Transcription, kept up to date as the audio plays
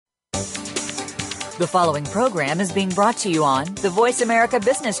The following program is being brought to you on the Voice America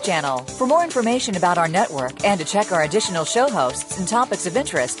Business Channel. For more information about our network and to check our additional show hosts and topics of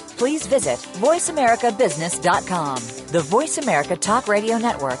interest, please visit voiceamericabusiness.com. The Voice America Talk Radio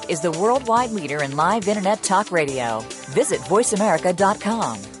Network is the worldwide leader in live Internet talk radio. Visit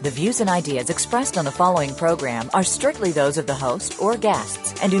voiceamerica.com. The views and ideas expressed on the following program are strictly those of the host or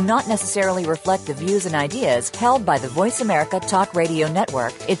guests and do not necessarily reflect the views and ideas held by the Voice America Talk Radio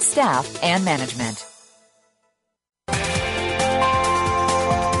Network, its staff, and management.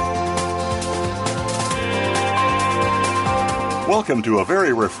 Welcome to a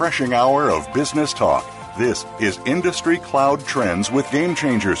very refreshing hour of business talk. This is Industry Cloud Trends with Game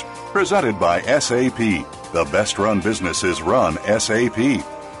Changers, presented by SAP. The best-run businesses run SAP.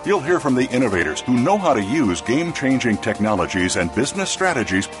 You'll hear from the innovators who know how to use game-changing technologies and business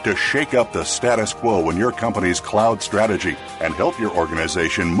strategies to shake up the status quo in your company's cloud strategy and help your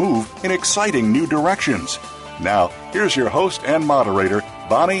organization move in exciting new directions. Now, here's your host and moderator,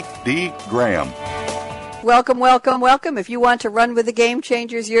 Bonnie D. Graham. Welcome, welcome, welcome. If you want to run with the Game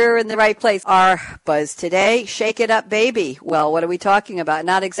Changers, you're in the right place. Our buzz today, Shake It Up Baby. Well, what are we talking about?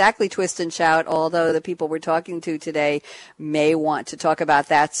 Not exactly Twist and Shout, although the people we're talking to today may want to talk about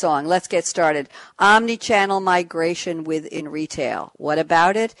that song. Let's get started. Omni-channel migration within retail. What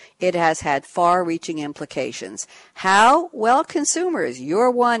about it? It has had far-reaching implications. How? Well, consumers.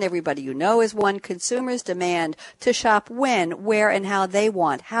 You're one. Everybody you know is one. Consumers demand to shop when, where, and how they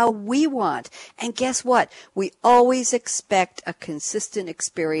want, how we want. And guess what? We always expect a consistent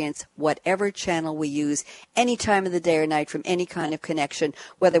experience, whatever channel we use, any time of the day or night from any kind of connection,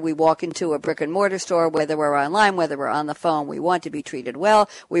 whether we walk into a brick and mortar store, whether we're online, whether we're on the phone. We want to be treated well.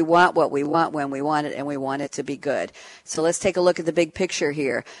 We want what we want when we want it, and we want it to be good. So let's take a look at the big picture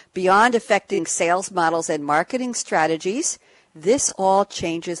here. Beyond affecting sales models and marketing strategies, this all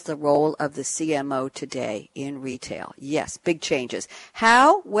changes the role of the CMO today in retail. Yes, big changes.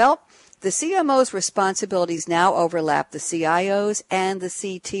 How? Well, the CMO's responsibilities now overlap the CIOs and the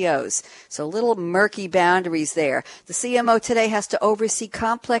CTOs. So little murky boundaries there. The CMO today has to oversee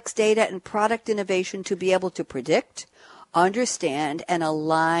complex data and product innovation to be able to predict, understand, and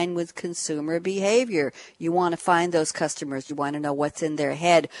align with consumer behavior. You want to find those customers. You want to know what's in their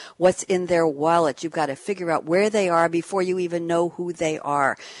head, what's in their wallet. You've got to figure out where they are before you even know who they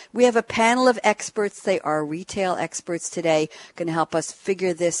are. We have a panel of experts. They are retail experts today, going to help us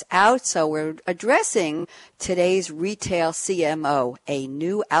figure this out. So we're addressing today's retail CMO, a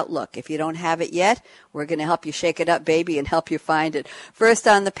new outlook. If you don't have it yet, we're going to help you shake it up, baby, and help you find it. First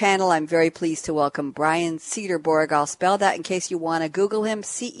on the panel, I'm very pleased to welcome Brian Cederborg. I'll spell that in case you want to Google him,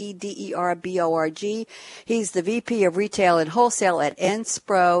 Cederborg. He's the VP of Retail and Wholesale at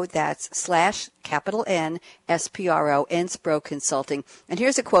Enspro. That's /N-S-P-R-O, Enspro Consulting. And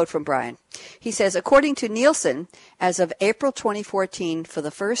here's a quote from Brian. He says, according to Nielsen, as of April 2014, for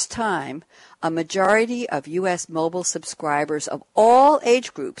the first time, a majority of U.S. mobile subscribers of all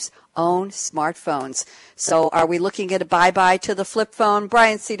age groups own smartphones. So are we looking at a bye-bye to the flip phone?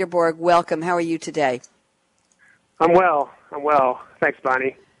 Brian Cederborg, welcome. How are you today? I'm well. Thanks,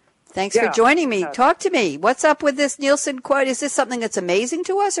 Bonnie. Thanks for joining me. Talk to me. What's up with this Nielsen quote? Is this something that's amazing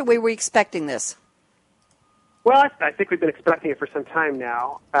to us, or were we expecting this? Well, I think we've been expecting it for some time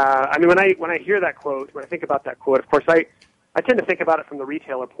now. When I hear that quote, when I think about that quote, of course, I tend to think about it from the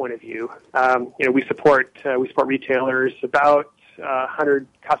retailer point of view. We support retailers, about 100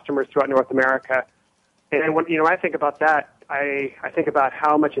 customers throughout North America, and when I think about that, I think about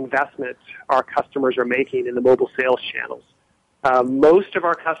how much investment our customers are making in the mobile sales channels. Most of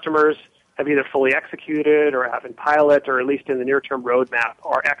our customers have either fully executed or have in pilot, or at least in the near-term roadmap,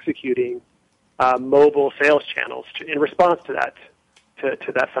 are executing mobile sales channels in response to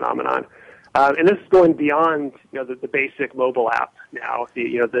that phenomenon. And this is going beyond the basic mobile app now,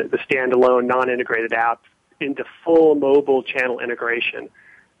 the standalone non-integrated app, into full mobile channel integration.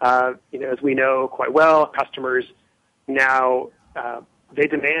 As we know quite well, customers now they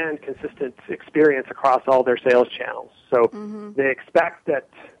demand consistent experience across all their sales channels. So they expect that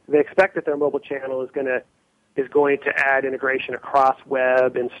their mobile channel is going to add integration across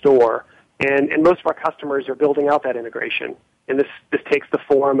web and store. And most of our customers are building out that integration. And this takes the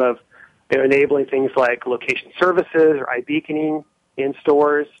form of enabling things like location services or iBeaconing in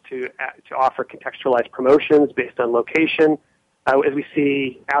stores to offer contextualized promotions based on location. As we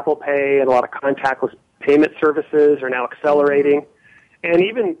see, Apple Pay and a lot of contactless payment services are now accelerating. And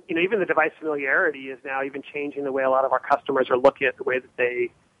even the device familiarity is now even changing the way a lot of our customers are looking at the way that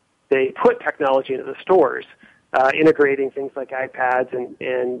they put technology into the stores, integrating things like iPads and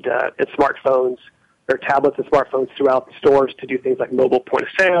smartphones their tablets and smartphones throughout the stores to do things like mobile point of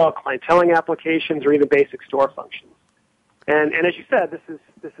sale, clienteling applications, or even basic store functions. And as you said,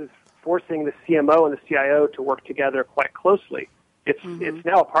 this is forcing the CMO and the CIO to work together quite closely. It's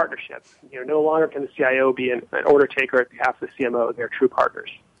now a partnership. No longer can the CIO be an order taker at behalf of the CMO. They're true partners.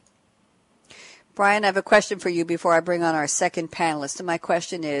 Brian, I have a question for you before I bring on our second panelist. And my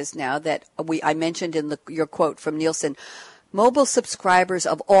question is, now that I mentioned in your quote from Nielsen, mobile subscribers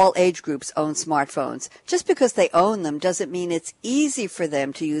of all age groups own smartphones. Just because they own them doesn't mean it's easy for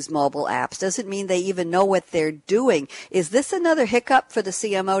them to use mobile apps. Doesn't mean they even know what they're doing. Is this another hiccup for the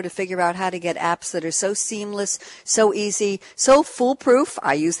CMO to figure out how to get apps that are so seamless, so easy, so foolproof?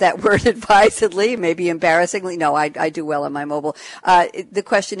 I use that word advisedly, maybe embarrassingly. No, I do well on my mobile. The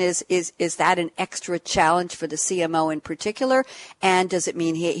question is that an extra challenge for the CMO in particular? And does it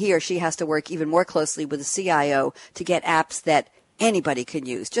mean he or she has to work even more closely with the CIO to get apps that anybody can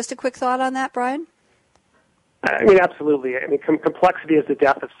use? Just a quick thought on that, Brian? I mean, absolutely. I mean, complexity is the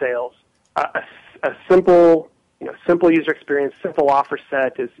death of sales. A simple user experience, simple offer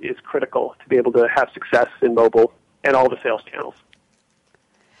set is critical to be able to have success in mobile and all the sales channels.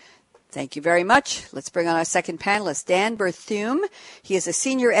 Thank you very much. Let's bring on our second panelist, Dan Berthume. He is a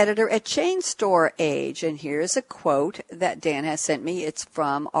senior editor at Chain Store Age. And here's a quote that Dan has sent me. It's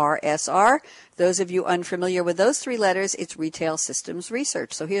from RSR. Those of you unfamiliar with those three letters, it's Retail Systems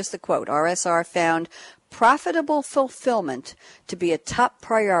Research. So here's the quote. RSR found profitable fulfillment to be a top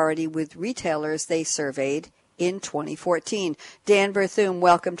priority with retailers they surveyed in 2014. Dan Berthume,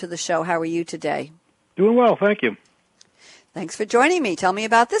 welcome to the show. How are you today? Doing well, thank you. Thanks for joining me. Tell me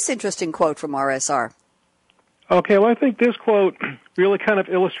about this interesting quote from RSR. Okay, well, I think this quote really kind of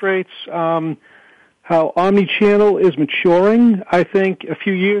illustrates how omnichannel is maturing. I think a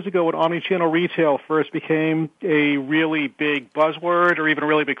few years ago when omnichannel retail first became a really big buzzword or even a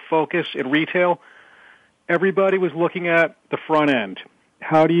really big focus in retail, everybody was looking at the front end.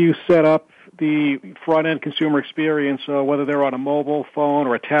 How do you set up the front-end consumer experience, whether they're on a mobile phone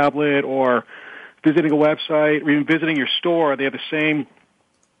or a tablet or visiting a website or even visiting your store? They have the same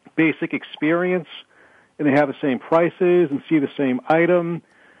basic experience and they have the same prices and see the same item.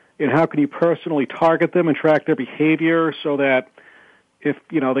 And how can you personally target them and track their behavior so that if,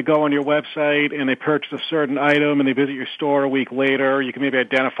 they go on your website and they purchase a certain item and they visit your store a week later, you can maybe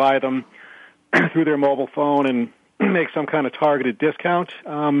identify them through their mobile phone and make some kind of targeted discount.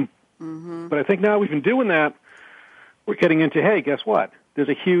 But I think now we've been doing that, we're getting into, hey, guess what? There's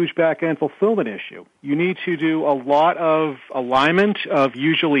a huge back-end fulfillment issue. You need to do a lot of alignment of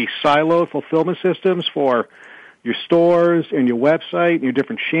usually siloed fulfillment systems for your stores and your website and your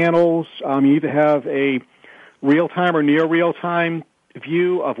different channels. You need to have a real-time or near real-time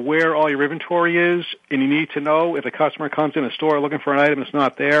view of where all your inventory is, and you need to know if a customer comes in a store looking for an item that's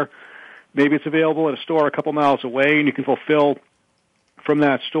not there, maybe it's available at a store a couple miles away and you can fulfill from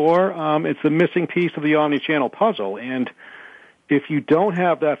that store. It's the missing piece of the omnichannel puzzle, and if you don't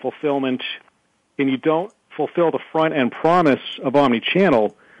have that fulfillment and you don't fulfill the front-end promise of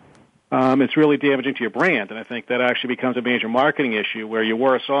omnichannel, it's really damaging to your brand. And I think that actually becomes a major marketing issue where you're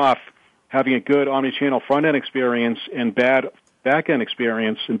worse off having a good omnichannel front-end experience and bad back-end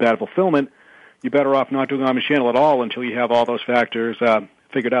experience and bad fulfillment. You're better off not doing omnichannel at all until you have all those factors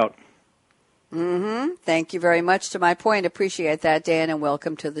figured out. Thank you very much. To my point, appreciate that, Dan, and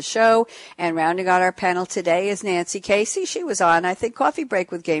welcome to the show. And rounding out our panel today is Nancy Casey. She was on, I think, Coffee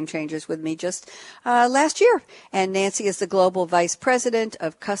Break with Game Changers with me just last year. And Nancy is the Global Vice President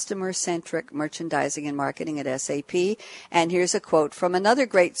of Customer-Centric Merchandising and Marketing at SAP. And here's a quote from another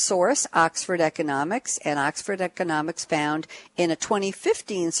great source, Oxford Economics. And Oxford Economics found in a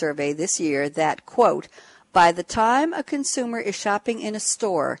 2015 survey this year that, quote, by the time a consumer is shopping in a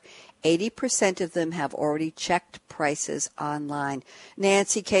store, 80% of them have already checked prices online.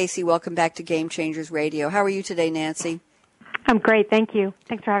 Nancy Casey, welcome back to Game Changers Radio. How are you today, Nancy? I'm great. Thank you.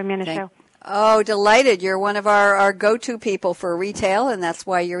 Thanks for having me on the show. Oh, delighted. You're one of our go-to people for retail, and that's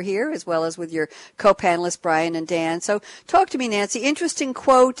why you're here, as well as with your co-panelists, Brian and Dan. So talk to me, Nancy. Interesting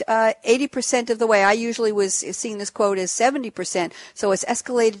quote, 80% of the way. I usually was seeing this quote as 70%, so it's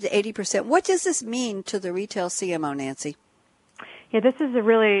escalated to 80%. What does this mean to the retail CMO, Nancy? Yeah, this is a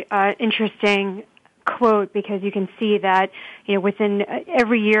really interesting quote because you can see that, within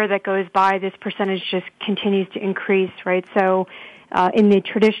every year that goes by, this percentage just continues to increase, right? So in the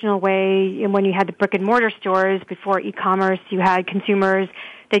traditional way, when you had the brick-and-mortar stores before e-commerce, you had consumers,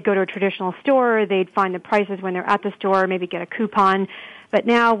 they'd go to a traditional store, they'd find the prices when they're at the store, maybe get a coupon. But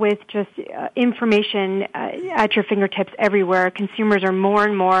now with just information at your fingertips everywhere, consumers are more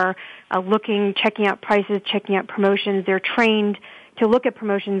and more looking, checking out prices, checking out promotions. They're trained to look at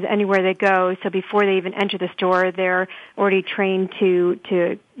promotions anywhere they go. So before they even enter the store, they're already trained to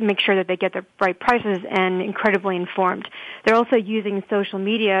make sure that they get the right prices and incredibly informed. They're also using social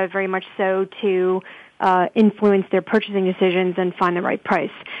media very much so to influence their purchasing decisions and find the right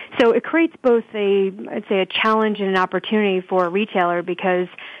price. So it creates both I'd say a challenge and an opportunity for a retailer because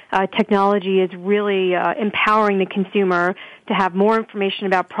technology is really empowering the consumer to have more information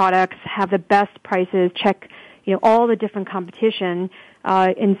about products, have the best prices, check all the different competition,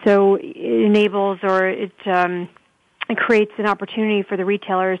 and so it enables or it creates an opportunity for the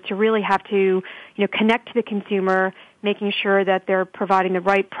retailers to really have to connect to the consumer, making sure that they're providing the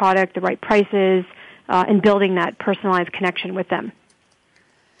right product, the right prices, and building that personalized connection with them.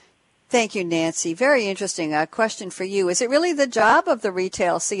 Thank you, Nancy. Very interesting. A question for you. Is it really the job of the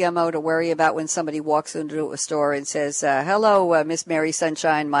retail CMO to worry about when somebody walks into a store and says, hello, Miss Mary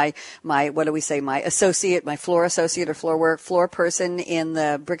Sunshine, my associate, my floor associate or floor person in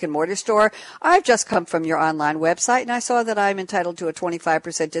the brick and mortar store? I've just come from your online website and I saw that I'm entitled to a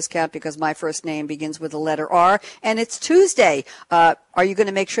 25% discount because my first name begins with the letter R and it's Tuesday. Are you going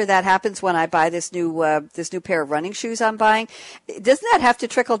to make sure that happens when I buy this new pair of running shoes I'm buying? Doesn't that have to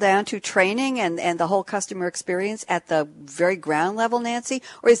trickle down to training and the whole customer experience at the very ground level, Nancy?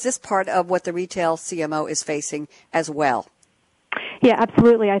 Or is this part of what the retail CMO is facing as well? Yeah,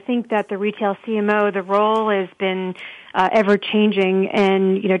 absolutely. I think that the retail CMO, the role has been ever changing,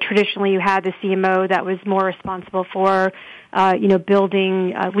 and traditionally you had the CMO that was more responsible for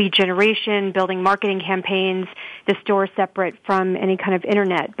building lead generation, building marketing campaigns, the store separate from any kind of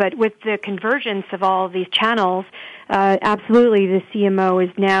internet. But with the convergence of all of these channels, absolutely the CMO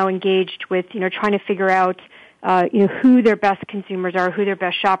is now engaged with trying to figure out who their best consumers are, who their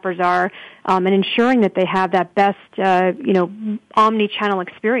best shoppers are, and ensuring that they have that best, omni-channel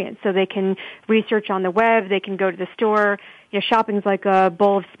experience. So they can research on the web, they can go to the store. Shopping's like a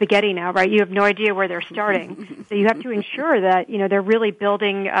bowl of spaghetti now, right? You have no idea where they're starting. So you have to ensure that, they're really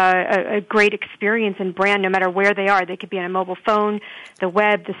building a great experience and brand no matter where they are. They could be on a mobile phone, the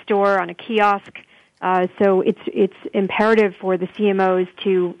web, the store, on a kiosk. So it's imperative for the CMOs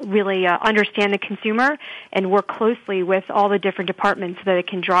to really understand the consumer and work closely with all the different departments so that it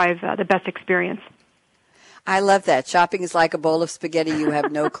can drive the best experience. I love that. Shopping is like a bowl of spaghetti. You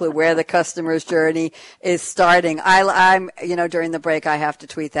have no clue where the customer's journey is starting. I'm, during the break, I have to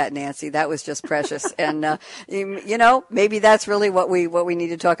tweet that, Nancy. That was just precious. And, maybe that's really what we need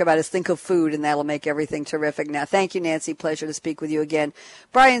to talk about is think of food, and that'll make everything terrific. Now, thank you, Nancy. Pleasure to speak with you again.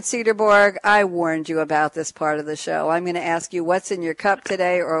 Brian Cederborg, I warned you about this part of the show. I'm going to ask you what's in your cup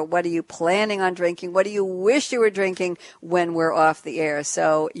today, or what are you planning on drinking? What do you wish you were drinking when we're off the air?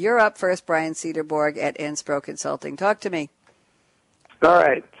 So you're up first, Brian Cederborg at Enspro Consulting. Talk to me. All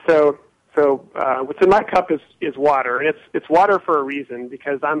right. So what's in my cup is water, and it's water for a reason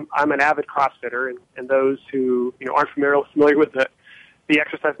because I'm an avid CrossFitter, and those who aren't familiar with the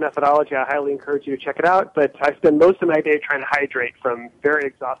exercise methodology, I highly encourage you to check it out. But I spend most of my day trying to hydrate from very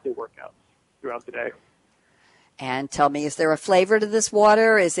exhausting workouts throughout the day. And tell me, is there a flavor to this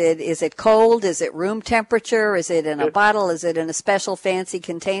water? Is it cold? Is it room temperature? Is it in a bottle? Is it in a special fancy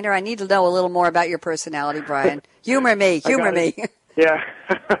container? I need to know a little more about your personality, Brian. Humor me. Yeah.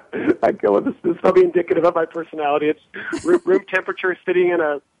 This is probably indicative of my personality. It's room temperature sitting in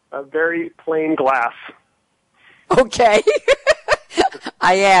a very plain glass. Okay.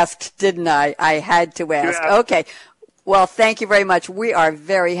 I asked, didn't I? I had to ask. Okay. Well, thank you very much. We are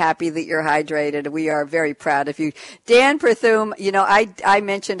very happy that you're hydrated. We are very proud of you. Dan Perthum, I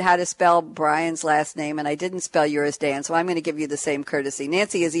mentioned how to spell Brian's last name, and I didn't spell yours, Dan, so I'm going to give you the same courtesy.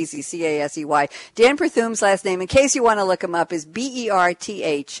 Nancy is easy, C-A-S-E-Y. Dan Perthum's last name, in case you want to look him up, is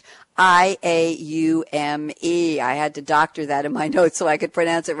B-E-R-T-H. I-A-U-M-E. I had to doctor that in my notes so I could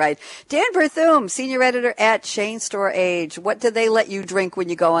pronounce it right. Dan Perthum, senior editor at Shane Store Age. What did they let you drink when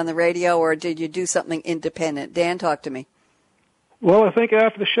you go on the radio, or did you do something independent? Dan, talk to me. Well, I think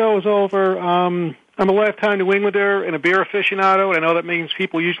after the show is over, I'm a lifetime New Englander and a beer aficionado, and I know that means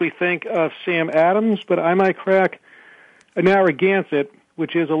people usually think of Sam Adams, but I might crack a Narragansett,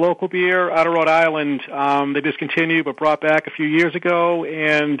 which is a local beer out of Rhode Island. They discontinued but brought back a few years ago,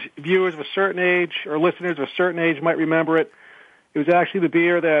 and viewers of a certain age or listeners of a certain age might remember it. It was actually the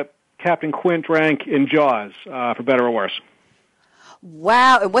beer that Captain Quint drank in Jaws, for better or worse.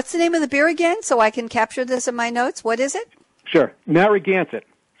 Wow. And what's the name of the beer again so I can capture this in my notes? What is it? Sure. Narragansett.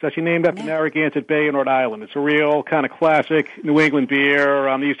 It's actually named after Narragansett Bay in Rhode Island. It's a real kind of classic New England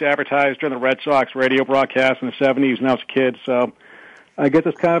beer. They used to advertise during the Red Sox radio broadcast in the 70s when I was a kid, so I guess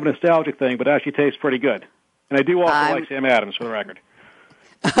it's kind of a nostalgic thing, but it actually tastes pretty good. And I do also like Sam Adams, for the record.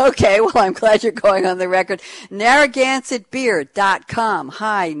 Okay, well, I'm glad you're going on the record. Narragansettbeer.com.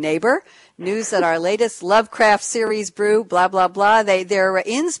 Hi, neighbor. News that our latest Lovecraft series brew, blah, blah, blah. Their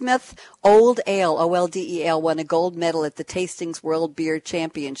Innsmouth Old Ale, OLDEL, won a gold medal at the Tastings World Beer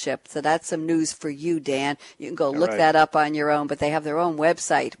Championship. So that's some news for you, Dan. You can go look that up on your own, but they have their own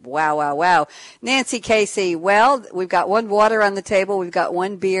website. Wow, wow, wow. Nancy Casey, well, we've got one water on the table. We've got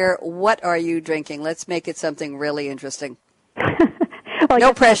one beer. What are you drinking? Let's make it something really interesting. Well,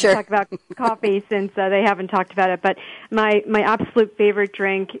 no pressure. Talk about coffee since they haven't talked about it, but my absolute favorite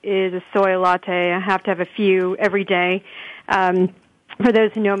drink is a soy latte. I have to have a few every day. For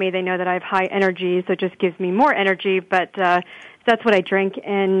those who know me, they know that I have high energy, so it just gives me more energy, but that's what I drink.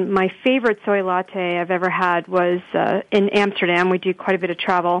 And my favorite soy latte I've ever had was in Amsterdam. We do quite a bit of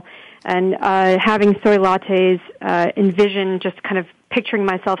travel, and having soy lattes, envision just kind of picturing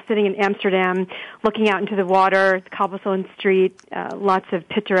myself sitting in Amsterdam, looking out into the water, cobblestone street, lots of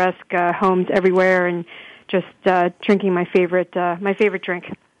picturesque homes everywhere, and just drinking my favorite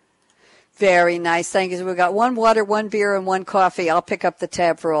drink. Very nice. Thank you. So we've got one water, one beer, and one coffee. I'll pick up the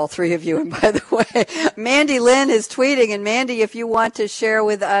tab for all three of you. And by the way, Mandy Lynn is tweeting. And Mandy, if you want to share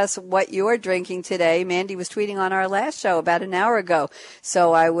with us what you're drinking today, Mandy was tweeting on our last show about an hour ago.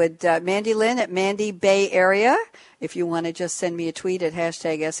 So I would, Mandy Lynn at Mandy Bay Area. If you want to just send me a tweet at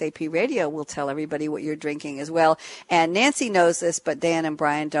hashtag SAP Radio, we'll tell everybody what you're drinking as well. And Nancy knows this, but Dan and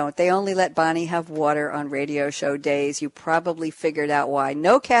Brian don't. They only let Bonnie have water on radio show days. You probably figured out why.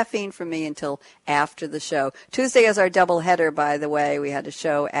 No caffeine from me until after the show. Tuesday is our double header, by the way. We had a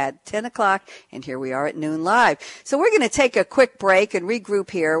show at 10 o'clock, and here we are at noon live. So we're going to take a quick break and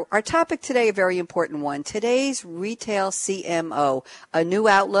regroup here. Our topic today, a very important one. Today's retail CMO, a new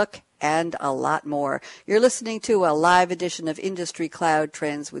outlook, and a lot more. You're listening to a live edition of Industry Cloud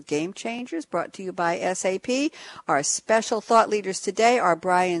Trends with Game Changers, brought to you by SAP. Our special thought leaders today are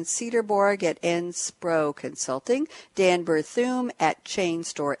Brian Cederborg at NSPRO Consulting, Dan Berthoum at Chain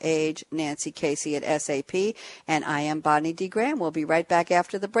Store Age, Nancy Casey at SAP, and I am Bonnie D. Graham. We'll be right back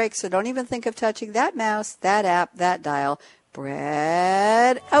after the break, so don't even think of touching that mouse, that app, that dial.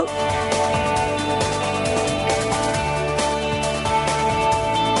 Brad out.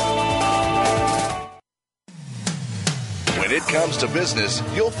 When it comes to business,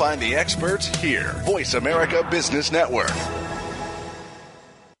 you'll find the experts here. Voice America Business Network.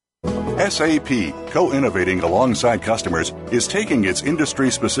 SAP, co-innovating alongside customers, is taking its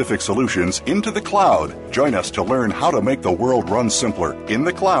industry-specific solutions into the cloud. Join us to learn how to make the world run simpler in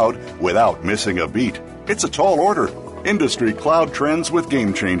the cloud without missing a beat. It's a tall order. Industry Cloud Trends with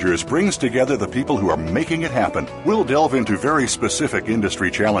Game Changers brings together the people who are making it happen. We'll delve into very specific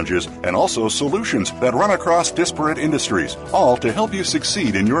industry challenges and also solutions that run across disparate industries, all to help you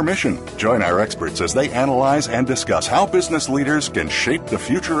succeed in your mission. Join our experts as they analyze and discuss how business leaders can shape the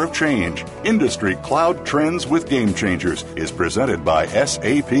future of change. Industry Cloud Trends with Game Changers is presented by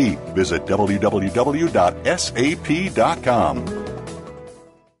SAP. Visit www.sap.com.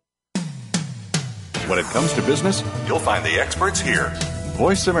 When it comes to business, you'll find the experts here.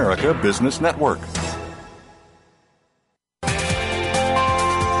 Voice America Business Network.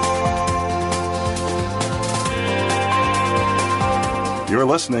 You're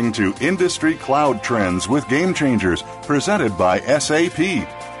listening to Industry Cloud Trends with Game Changers, presented by SAP.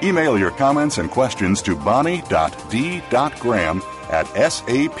 Email your comments and questions to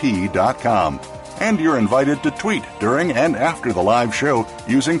bonnie.d.graham@sap.com. And you're invited to tweet during and after the live show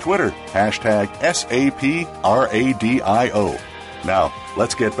using Twitter, hashtag SAPRADIO. Now,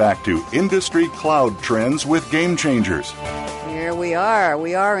 let's get back to Industry Cloud Trends with Game Changers. Here we are.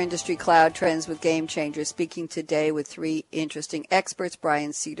 We are Industry Cloud Trends with Game Changers, speaking today with three interesting experts,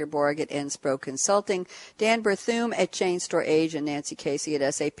 Brian Cederborg at NSPRO Consulting, Dan Berthoum at Chain Store Age, and Nancy Casey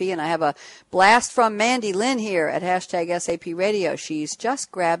at SAP. And I have a blast from Mandy Lynn here at hashtag SAP Radio. She's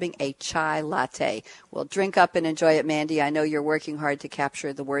just grabbing a chai latte. Well, drink up and enjoy it, Mandy. I know you're working hard to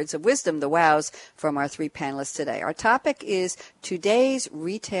capture the words of wisdom, the wows, from our three panelists today. Our topic is today's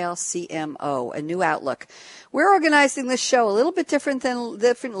retail CMO, a new outlook. We're organizing this show a little bit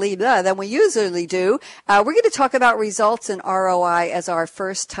differently than we usually do. We're going to talk about results and ROI as our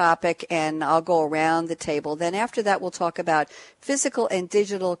first topic, and I'll go around the table. Then after that, we'll talk about physical and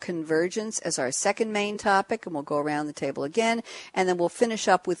digital convergence as our second main topic, and we'll go around the table again. And then we'll finish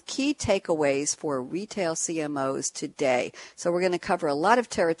up with key takeaways for retail CMOs today. So we're going to cover a lot of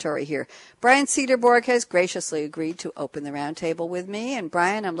territory here. Brian Cederborg has graciously agreed to open the roundtable with me. And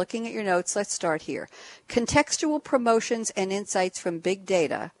Brian, I'm looking at your notes. Let's start here. Contextual promotions and insights from big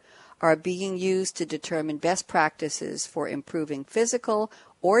data are being used to determine best practices for improving physical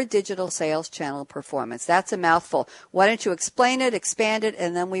or digital sales channel performance. That's a mouthful. Why don't you explain it, expand it,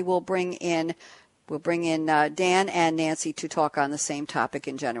 and then we will bring in Dan and Nancy to talk on the same topic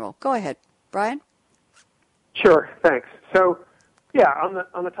in general. Go ahead, Brian. Sure, thanks. So, yeah,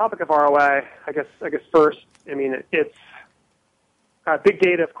 on the topic of ROI, I guess first, I mean, it's big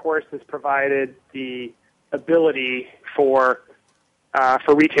data, of course, has provided the ability for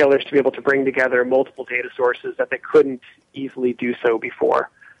retailers to be able to bring together multiple data sources that they couldn't easily do so before.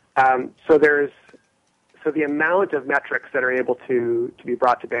 So the amount of metrics that are able to be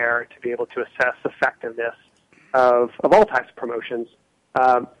brought to bear to be able to assess effectiveness of all types of promotions,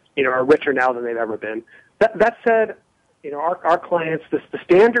 are richer now than they've ever been. That said, our clients, the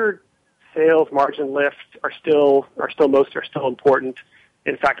standard sales margin lift are still important.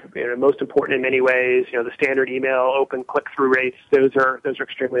 In fact, most important in many ways. The standard email open click-through rates, those are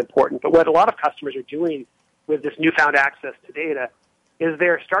extremely important. But what a lot of customers are doing with this newfound access to data is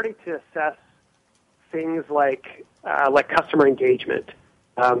they're starting to assess things like customer engagement.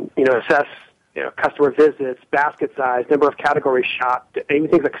 Assess customer visits, basket size, number of categories shopped, even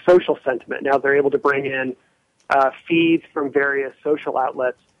things like social sentiment. Now they're able to bring in feeds from various social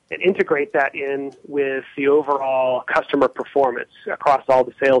outlets and integrate that in with the overall customer performance across all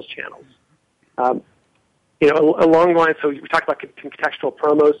the sales channels. Along the line, so we talked about contextual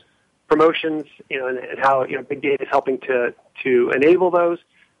promotions, and how big data is helping to enable those.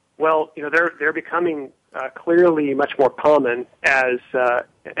 Well, they're becoming clearly much more common as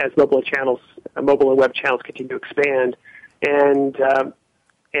mobile and web channels continue to expand, and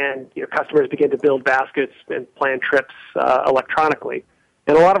customers begin to build baskets and plan trips electronically.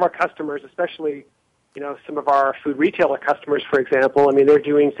 And a lot of our customers, especially, some of our food retailer customers, for example, I mean, they're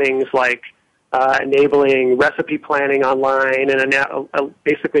doing things like enabling recipe planning online and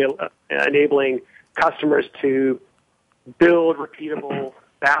basically enabling customers to build repeatable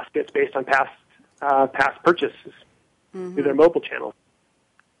baskets based on past purchases through their mobile channels.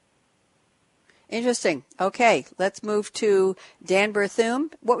 Interesting. Okay, let's move to Dan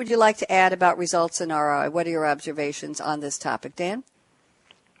Berthume. What would you like to add about results in ROI? What are your observations on this topic, Dan?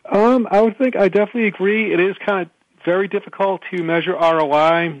 I would think I definitely agree. It is kind of very difficult to measure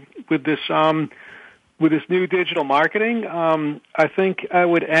ROI with this new digital marketing. I think I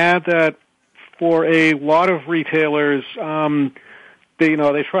would add that for a lot of retailers, they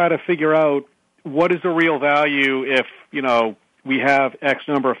try to figure out what is the real value if we have X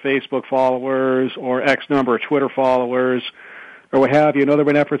number of Facebook followers or X number of Twitter followers or what have you. There have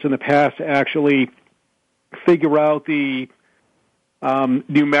been efforts in the past to actually figure out the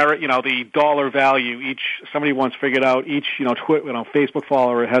numeric, the dollar value. Somebody once figured out each, Facebook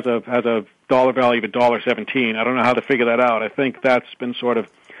follower has a dollar value of $1.17. I don't know how to figure that out. I think that's been sort of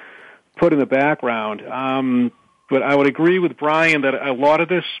put in the background. But I would agree with Brian that a lot of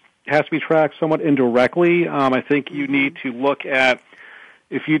this has to be tracked somewhat indirectly. I think you need to look at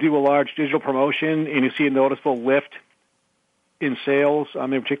if you do a large digital promotion and you see a noticeable lift in sales,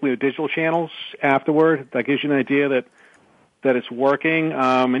 particularly the digital channels afterward, that gives you an idea that it's working.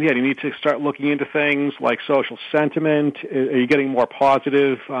 And you need to start looking into things like social sentiment. Are you getting more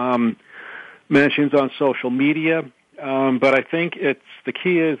positive mentions on social media? But I think the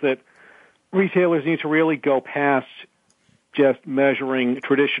key is that retailers need to really go past just measuring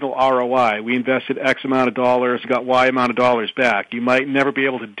traditional ROI. We invested X amount of dollars, got Y amount of dollars back. You might never be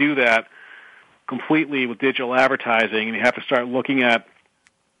able to do that completely with digital advertising, and you have to start looking at,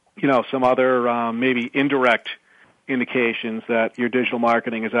 some other maybe indirect indications that your digital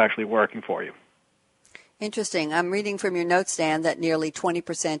marketing is actually working for you. Interesting. I'm reading from your notes, Dan, that nearly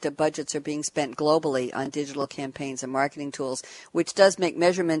 20% of budgets are being spent globally on digital campaigns and marketing tools, which does make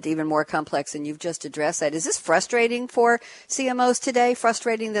measurement even more complex, and you've just addressed that. Is this frustrating for CMOs today,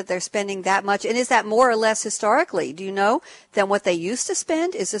 frustrating that they're spending that much? And is that more or less historically, do you know, than what they used to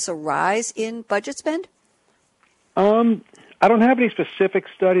spend? Is this a rise in budget spend? I don't have any specific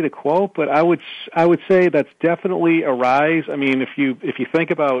study to quote, but I would say that's definitely a rise. I mean, if you think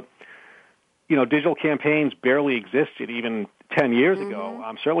about, digital campaigns barely existed even 10 years ago.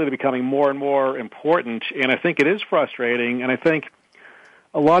 Certainly they're becoming more and more important, and I think it is frustrating, and I think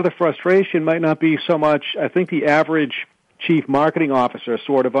a lot of the frustration might not be so much, I think the average chief marketing officer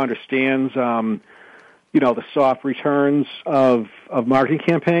sort of understands, the soft returns of marketing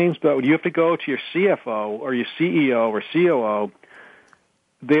campaigns, but when you have to go to your CFO or your CEO or COO,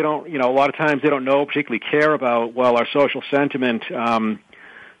 they don't, a lot of times they don't particularly care about, our social sentiment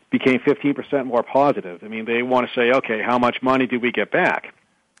became 15% more positive. I mean, they want to say, okay, how much money did we get back?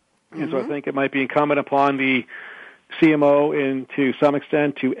 And so I think it might be incumbent upon the CMO, and to some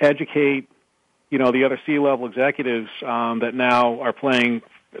extent, to educate the other C-level executives that now are playing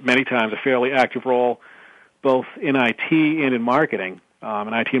many times a fairly active role both in IT and in marketing.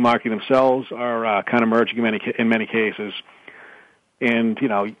 And IT and marketing themselves are kind of merging in many cases. And,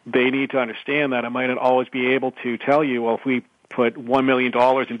 they need to understand that it might not always be able to tell you, well, if we put $1 million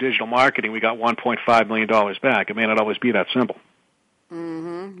in digital marketing, we got $1.5 million back. It may not always be that simple.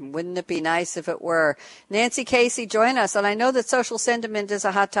 Mm-hmm. Wouldn't it be nice if it were? Nancy Casey, join us. And I know that social sentiment is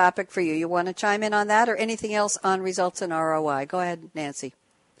a hot topic for you. You want to chime in on that or anything else on results and ROI? Go ahead, Nancy.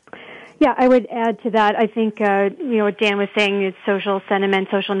 Yeah, I would add to that. I think, what Dan was saying is social sentiment,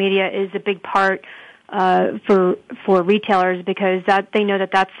 social media is a big part for retailers because they know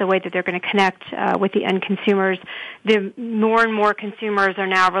that that's the way that they're going to connect with the end consumers. The more and more consumers are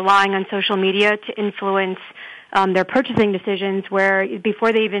now relying on social media to influence their purchasing decisions, where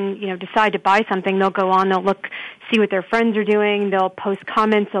before they even decide to buy something, they'll go on, they'll see what their friends are doing, they'll post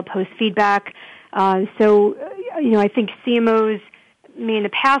comments, they'll post feedback. I think CMOs in the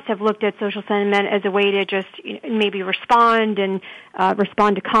past have looked at social sentiment as a way to just maybe respond and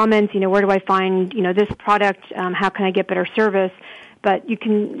respond to comments. Where do I find this product? How can I get better service? But you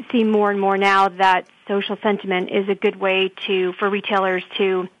can see more and more now that social sentiment is a good way for retailers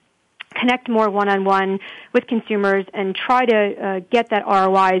to connect more one-on-one with consumers and try to get that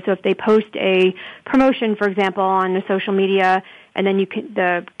ROI. So if they post a promotion, for example, on the social media, and then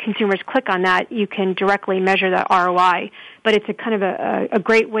the consumers click on that, you can directly measure that ROI. But it's a kind of a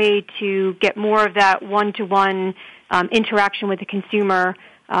great way to get more of that one-to-one interaction with the consumer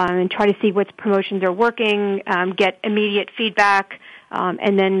and try to see what promotions are working, get immediate feedback.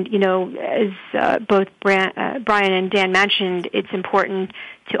 And then, as both Brian and Dan mentioned, it's important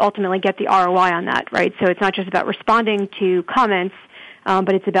to ultimately get the ROI on that, right? So it's not just about responding to comments,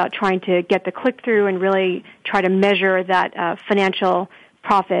 but it's about trying to get the click-through and really try to measure that financial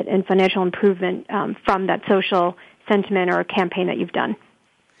profit and financial improvement from that social sentiment or a campaign that you've done.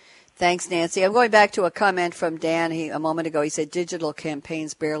 Thanks, Nancy. I'm going back to a comment from Dan a moment ago. He said digital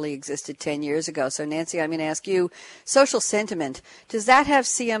campaigns barely existed 10 years ago. So, Nancy, I'm going to ask you, social sentiment, does that have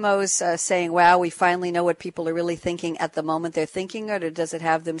CMOs saying, wow, we finally know what people are really thinking at the moment they're thinking, or does it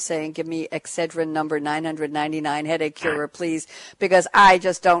have them saying, give me Excedrin number 999, headache cure, please, because I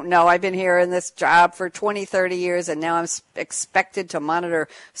just don't know. I've been here in this job for 20, 30 years, and now I'm expected to monitor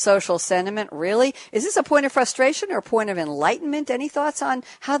social sentiment. Really? Is this a point of frustration or a point of enlightenment? Any thoughts on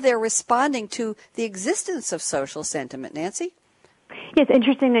how they're responding to the existence of social sentiment, Nancy? Yeah, it's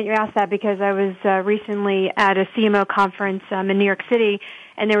interesting that you asked that because I was recently at a CMO conference in New York City,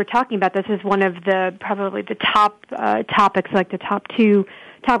 and they were talking about this as one of probably the top topics, like the top two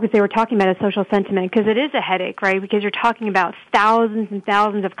topics they were talking about is social sentiment, because it is a headache, right? Because you're talking about thousands and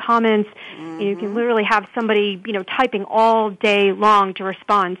thousands of comments. Mm-hmm. You can literally have somebody, typing all day long to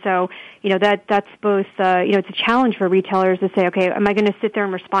respond. So, that's both, it's a challenge for retailers to say, okay, am I going to sit there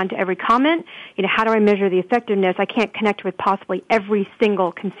and respond to every comment? How do I measure the effectiveness? I can't connect with possibly every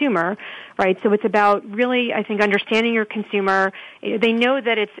single consumer, right? So it's about really, I think, understanding your consumer. They know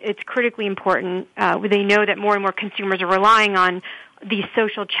that it's critically important. They know that more and more consumers are relying on these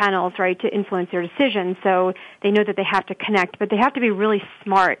social channels, right, to influence their decisions. So they know that they have to connect, but they have to be really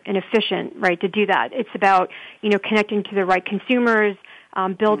smart and efficient, right, to do that. It's about, connecting to the right consumers,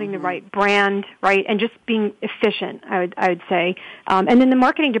 building the right brand, right, and just being efficient, I would say. And then the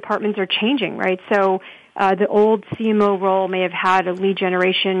marketing departments are changing, right? So the old CMO role may have had a lead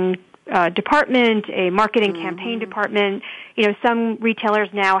generation department, a marketing campaign department. Some retailers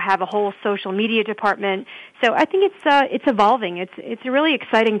now have a whole social media department. So I think it's evolving. It's a really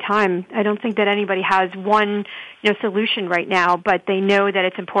exciting time. I don't think that anybody has one solution right now, but they know that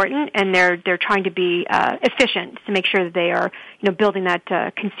it's important, and they're trying to be efficient to make sure that they are building that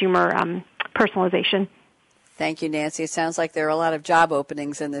consumer personalization. Thank you, Nancy. It sounds like there are a lot of job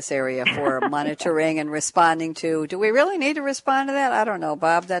openings in this area for monitoring and responding to. Do we really need to respond to that? I don't know,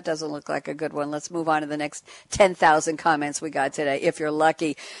 Bob. That doesn't look like a good one. Let's move on to the next 10,000 comments we got today, if you're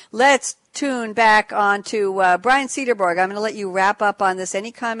lucky. Let's tune back on to Brian Cederborg. I'm going to let you wrap up on this.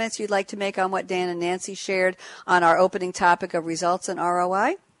 Any comments you'd like to make on what Dan and Nancy shared on our opening topic of results and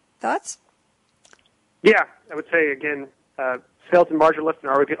ROI? Thoughts? Yeah, I would say, again, sales and margin lift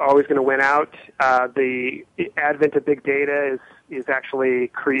are always going to win out. The advent of big data is actually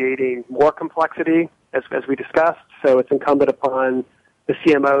creating more complexity, as we discussed. So it's incumbent upon the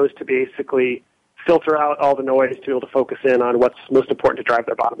CMOs to basically filter out all the noise to be able to focus in on what's most important to drive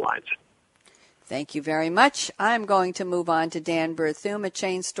their bottom lines. Thank you very much. I'm going to move on to Dan Berthum at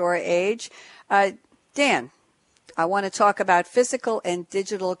Chain Store Age. Dan, I want to talk about physical and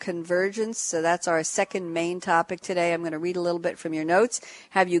digital convergence. So that's our second main topic today. I'm going to read a little bit from your notes,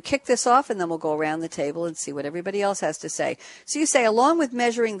 have you kick this off, and then we'll go around the table and see what everybody else has to say. So you say, along with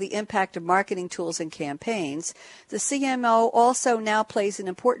measuring the impact of marketing tools and campaigns, the CMO also now plays an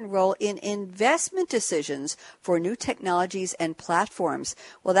important role in investment decisions for new technologies and platforms.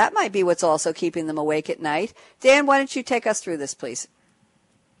 Well, that might be what's also keeping them awake at night. Dan, why don't you take us through this, please?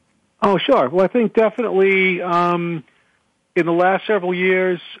 Oh, sure. Well, I think definitely in the last several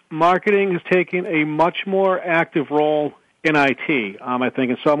years, marketing has taken a much more active role in IT. I think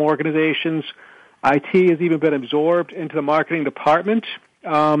in some organizations, IT has even been absorbed into the marketing department.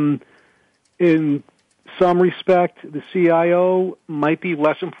 In some respect, the CIO might be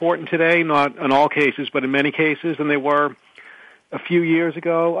less important today, not in all cases, but in many cases than they were a few years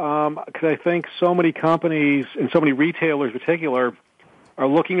ago, because I think so many companies and so many retailers in particular are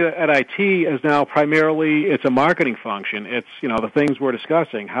looking at IT as now primarily it's a marketing function. It's, the things we're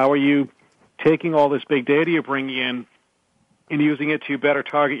discussing. How are you taking all this big data you're bringing in and using it to better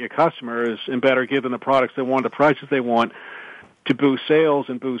target your customers and better give them the products they want, the prices they want to boost sales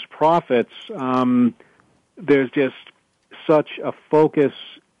and boost profits? There's just such a focus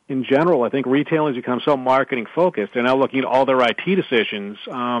in general. I think retailers become so marketing focused. They're now looking at all their IT decisions.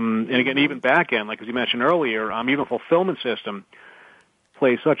 And again, even back end, like as you mentioned earlier, even fulfillment system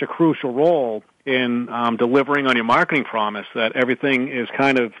plays such a crucial role in delivering on your marketing promise that everything is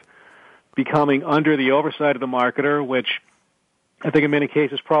kind of becoming under the oversight of the marketer, which I think in many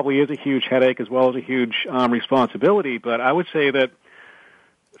cases probably is a huge headache as well as a huge responsibility. But I would say that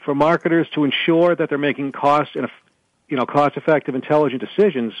for marketers to ensure that they're making cost-effective, intelligent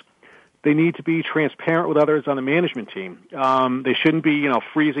decisions, they need to be transparent with others on the management team. They shouldn't be,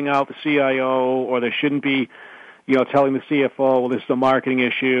 freezing out the CIO, or they shouldn't be telling the CFO, well, this is a marketing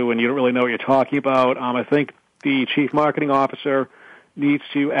issue and you don't really know what you're talking about. I think the chief marketing officer needs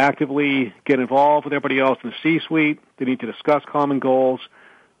to actively get involved with everybody else in the C-suite. They need to discuss common goals.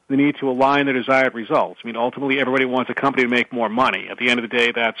 They need to align their desired results. Ultimately, everybody wants a company to make more money. At the end of the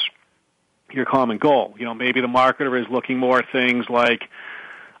day, that's your common goal. Maybe the marketer is looking more at things like,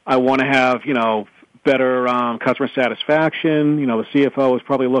 I want to have, better customer satisfaction. The CFO is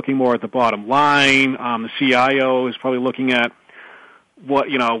probably looking more at the bottom line. The CIO is probably looking at what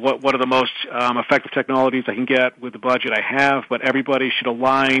are the most effective technologies I can get with the budget I have. But everybody should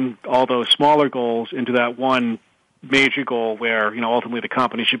align all those smaller goals into that one major goal where ultimately the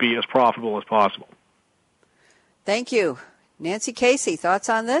company should be as profitable as possible. Thank you. Nancy Casey, thoughts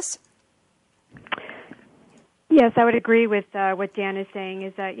on this? Yes, I would agree with what Dan is saying,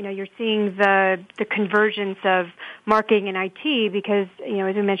 is that, you're seeing the convergence of marketing and IT because,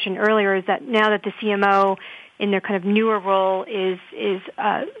 as we mentioned earlier, is that now that the CMO in their kind of newer role is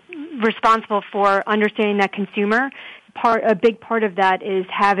responsible for understanding that consumer, a big part of that is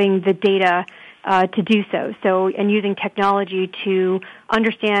having the data to do so. So, and using technology to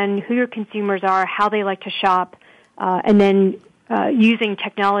understand who your consumers are, how they like to shop, and then using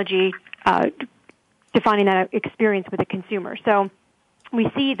technology defining that experience with the consumer. So we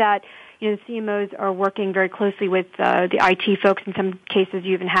see that the CMOs are working very closely with the IT folks. In some cases,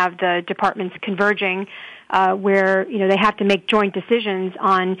 you even have the departments converging, where they have to make joint decisions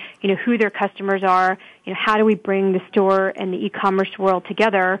on who their customers are. How do we bring the store and the e-commerce world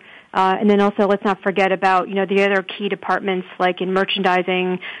together? And then also, let's not forget about the other key departments like in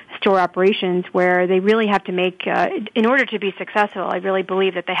merchandising, store operations, where they really have to make in order to be successful. I really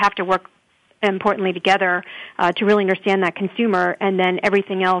believe that they have to work importantly together to really understand that consumer, and then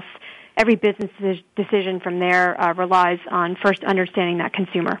everything else, every business decision from there relies on first understanding that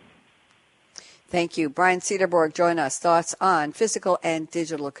consumer. Thank you. Brian Cederborg, join us. Thoughts on physical and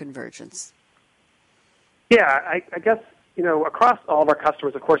digital convergence? Yeah, I guess, across all of our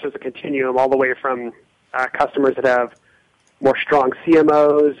customers, of course, there's a continuum all the way from customers that have more strong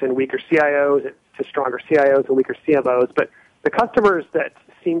CMOs and weaker CIOs to stronger CIOs and weaker CMOs. But the customers that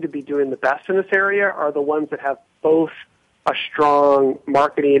seem to be doing the best in this area are the ones that have both a strong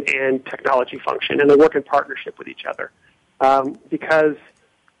marketing and technology function, and they work in partnership with each other. Because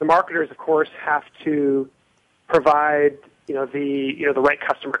the marketers, of course, have to provide the right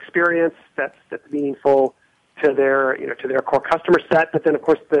customer experience that's meaningful to their core customer set. But then, of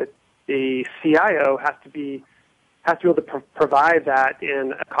course, the CIO has to be able to provide that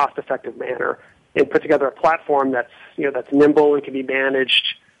in a cost-effective manner and put together a platform that's nimble and can be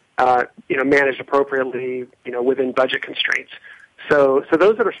managed appropriately, within budget constraints. So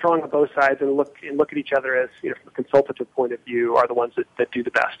those that are strong on both sides and look at each other as, from a consultative point of view, are the ones that do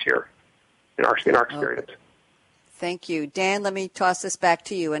the best here in our experience. Thank you. Dan, let me toss this back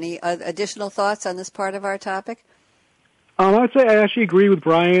to you. Any additional thoughts on this part of our topic? I would say I actually agree with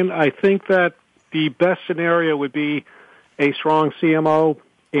Brian. I think that the best scenario would be a strong CMO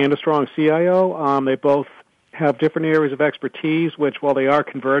and a strong CIO. They both have different areas of expertise, which, while they are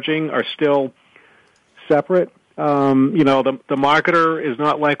converging, are still separate. The marketer is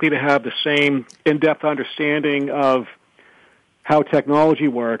not likely to have the same in-depth understanding of how technology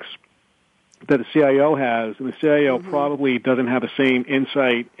works that the CIO has, and the CIO probably doesn't have the same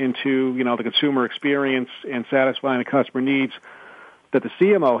insight into, the consumer experience and satisfying the customer needs that the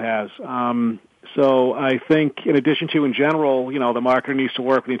CMO has. So I think, in addition to, in general, the marketer needs to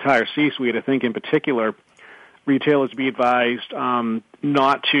work with the entire C-suite. I think, in particular, retailers be advised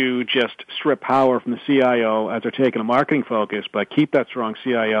not to just strip power from the CIO as they're taking a marketing focus, but keep that strong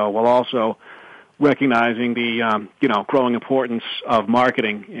CIO while also recognizing the growing importance of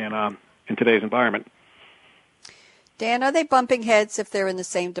marketing in today's environment. Dan, are they bumping heads if they're in the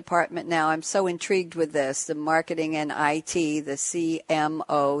same department now? I'm so intrigued with this. The marketing and IT, the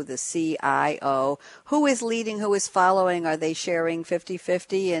CMO, the CIO. Who is leading, who is following? Are they sharing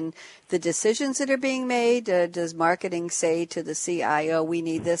 50-50 in the decisions that are being made? Does marketing say to the CIO, we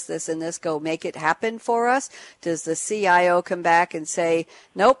need this, this, and this, go make it happen for us? Does the CIO come back and say,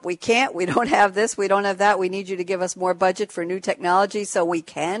 nope, we can't, we don't have this, we don't have that, we need you to give us more budget for new technology so we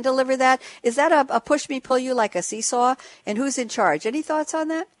can deliver that? Is that a push me, pull you like a seesaw? And who's in charge? Any thoughts on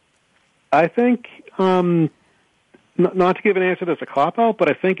that? I think, not to give an answer that's a cop-out,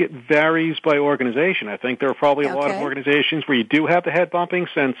 but I think it varies by organization. I think there are probably a lot of organizations where you do have the head bumping,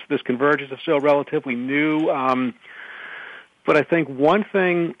 since this convergence is still relatively new. But I think one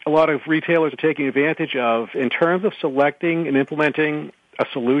thing a lot of retailers are taking advantage of in terms of selecting and implementing a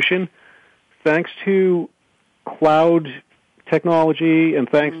solution, thanks to cloud technology and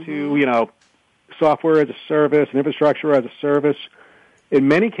thanks to, software as a service and infrastructure as a service, in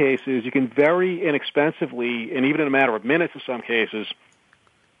many cases, you can very inexpensively, and even in a matter of minutes in some cases,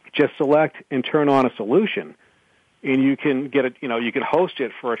 just select and turn on a solution. And you can get it, you can host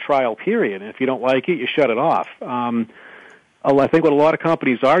it for a trial period. And if you don't like it, you shut it off. I think what a lot of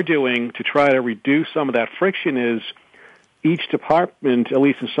companies are doing to try to reduce some of that friction is each department, at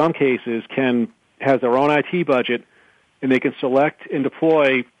least in some cases, has their own IT budget, and they can select and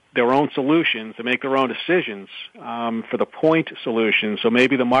deploy their own solutions and make their own decisions for the point solution. So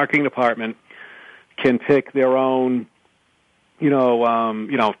maybe the marketing department can pick their own,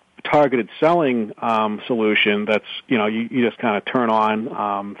 targeted selling solution that's, you just kind of turn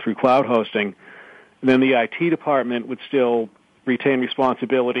on through cloud hosting. And then the IT department would still retain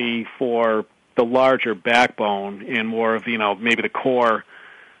responsibility for the larger backbone and more of, maybe the core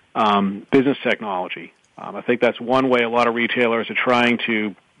business technology. I think that's one way a lot of retailers are trying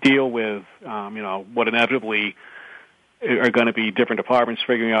to deal with, what inevitably are going to be different departments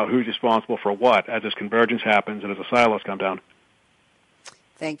figuring out who's responsible for what as this convergence happens and as the silos come down.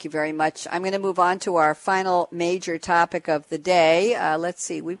 Thank you very much. I'm going to move on to our final major topic of the day. Let's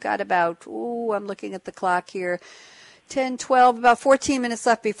see. We've got about, I'm looking at the clock here, 10, 12, about 14 minutes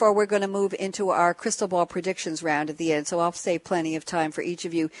left before we're going to move into our crystal ball predictions round at the end, so I'll save plenty of time for each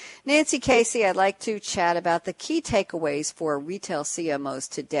of you. Nancy Casey, I'd like to chat about the key takeaways for retail CMOs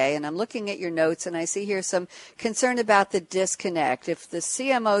today, and I'm looking at your notes, and I see here some concern about the disconnect. If the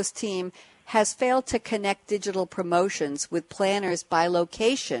CMO's team has failed to connect digital promotions with planners by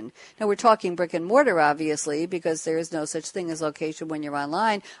location. Now, we're talking brick and mortar, obviously, because there is no such thing as location when you're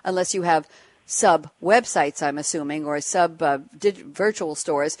online, unless you have sub-websites, I'm assuming, or virtual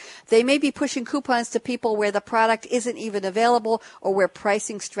stores. They may be pushing coupons to people where the product isn't even available or where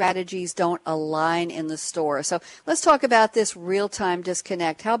pricing strategies don't align in the store. So let's talk about this real-time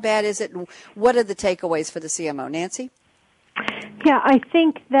disconnect. How bad is it, and what are the takeaways for the CMO? Nancy? Yeah, I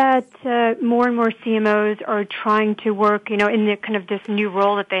think that more and more CMOs are trying to work, in the kind of this new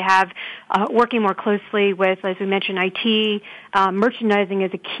role that they have, working more closely with, as we mentioned, IT. Merchandising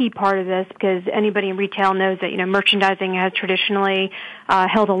is a key part of this because anybody in retail knows that, merchandising has traditionally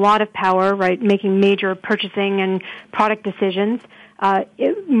held a lot of power, right, making major purchasing and product decisions.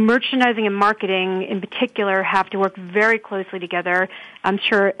 Merchandising and marketing in particular have to work very closely together. I'm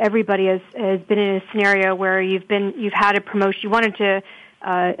sure everybody has been in a scenario where you've had a promotion, you wanted to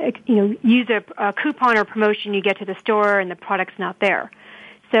use a coupon or promotion, you get to the store and the product's not there.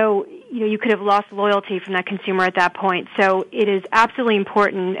 So you could have lost loyalty from that consumer at that point. So it is absolutely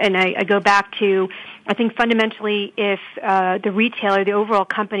important, and I go back to, I think fundamentally, if the retailer, the overall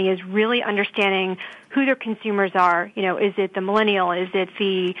company, is really understanding who their consumers are, is it the millennial, is it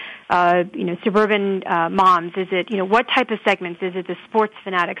the suburban moms, is it what type of segments, is it the sports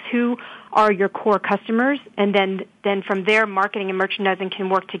fanatics, who are your core customers, and then from there, marketing and merchandising can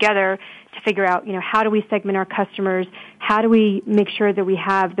work together to figure out how do we segment our customers, how do we make sure that we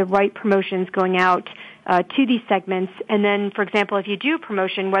have the right promotions going out to these segments, and then, for example, if you do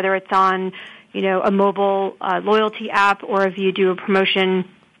promotion, whether it's on a mobile loyalty app, or if you do a promotion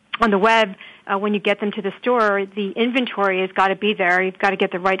on the web, when you get them to the store, the inventory has got to be there. You've got to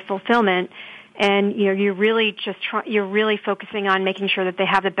get the right fulfillment, and you're really you're really focusing on making sure that they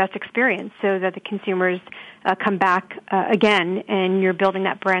have the best experience, so that the consumers come back again, and you're building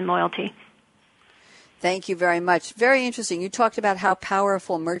that brand loyalty. Thank you very much. Very interesting. You talked about how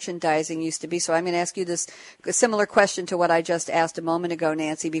powerful merchandising used to be. So I'm going to ask you a similar question to what I just asked a moment ago,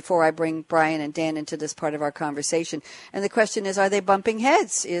 Nancy, before I bring Brian and Dan into this part of our conversation. And the question is, are they bumping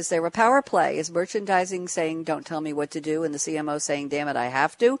heads? Is there a power play? Is merchandising saying, don't tell me what to do, and the CMO saying, damn it, I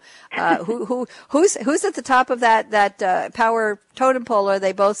have to? Who's at the top of that power totem pole? Are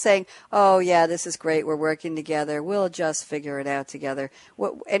they both saying, oh, yeah, this is great, we're working together, we'll just figure it out together?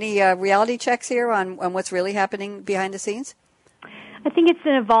 Any reality checks here on what's really happening behind the scenes? I think it's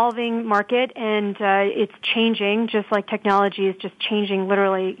an evolving market, and it's changing, just like technology is just changing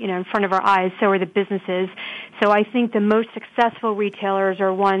literally, in front of our eyes. So are the businesses. So I think the most successful retailers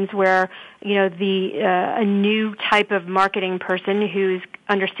are ones where, a new type of marketing person who's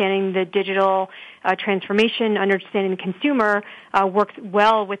understanding the digital transformation, understanding the consumer, works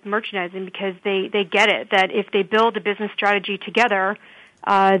well with merchandising, because they get it, that if they build a business strategy together,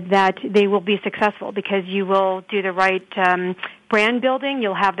 that they will be successful, because you will do the right brand building,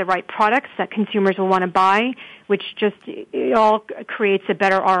 you'll have the right products that consumers will want to buy, which just it all creates a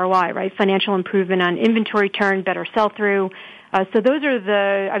better ROI, right? Financial improvement on inventory turn, better sell-through. So those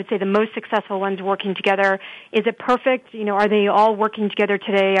are I would say, the most successful ones working together. Is it perfect? Are they all working together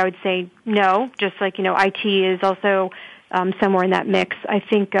today? I would say no, just like, IT is also somewhere in that mix. I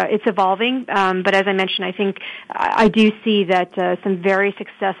think it's evolving, but as I mentioned, I think I do see that some very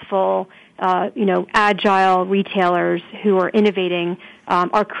successful, agile retailers who are innovating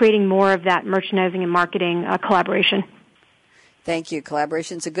are creating more of that merchandising and marketing collaboration. Thank you.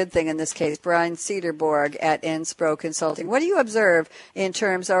 Collaboration's a good thing in this case. Brian Cederborg at Enspro Consulting. What do you observe in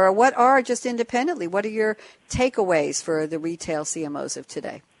terms, or what are, just independently, what are your takeaways for the retail CMOs of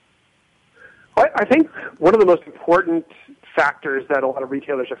today? I think one of the most important factors that a lot of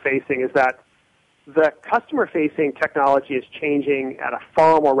retailers are facing is that the customer-facing technology is changing at a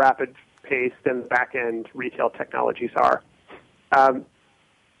far more rapid pace than the back-end retail technologies are.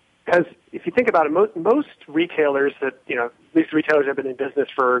 Because if you think about it, most retailers that, these retailers have been in business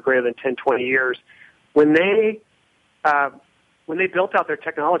for greater than 10, 20 years, when they built out their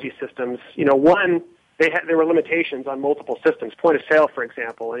technology systems, one, there were limitations on multiple systems. Point of sale, for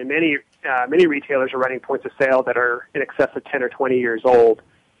example, and many retailers are running points of sale that are in excess of 10 or 20 years old.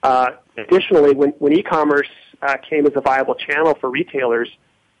 Additionally, when e-commerce came as a viable channel for retailers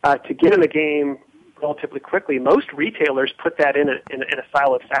to get in the game relatively quickly, most retailers put that in a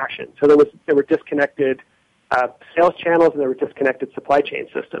siloed fashion. So there were disconnected sales channels, and there were disconnected supply chain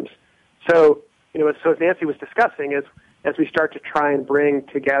systems. So as Nancy was discussing, as we start to try and bring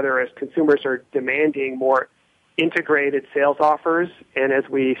together, as consumers are demanding more integrated sales offers, and as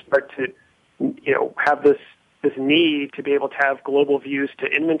we start to, have this need to be able to have global views to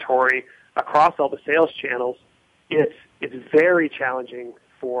inventory across all the sales channels, it's very challenging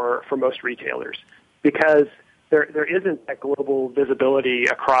for most retailers, because there isn't that global visibility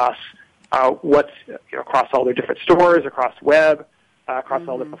across what's across all their different stores, across web, across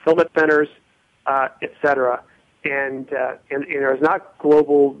all the fulfillment centers, et cetera. And there's not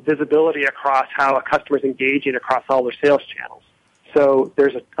global visibility across how a customer is engaging across all their sales channels. So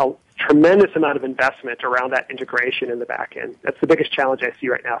there's a tremendous amount of investment around that integration in the back end. That's the biggest challenge I see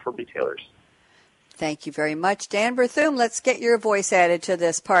right now for retailers. Thank you very much. Dan Berthume, let's get your voice added to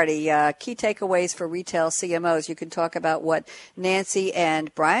this party. Key takeaways for retail CMOs. You can talk about what Nancy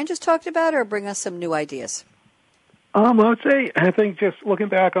and Brian just talked about, or bring us some new ideas. I would say, I think just looking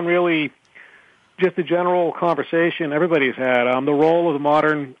back on really just the general conversation everybody's had, the role of the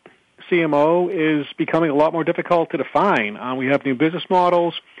modern CMO is becoming a lot more difficult to define. We have new business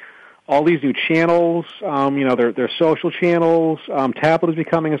models, all these new channels, they're social channels. Tablet is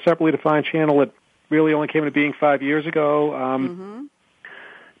becoming a separately defined channel that really only came into being 5 years ago.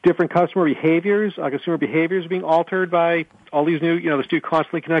 different customer behaviors. Consumer behaviors being altered by all these new, this new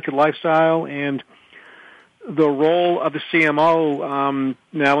constantly connected lifestyle, and the role of the CMO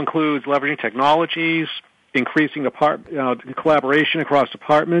now includes leveraging technologies, increasing collaboration across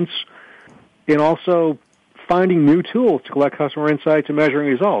departments, and also finding new tools to collect customer insights and measuring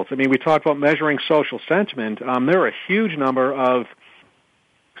results. I mean, we talked about measuring social sentiment. There are a huge number of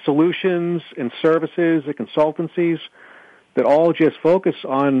solutions and services and consultancies that all just focus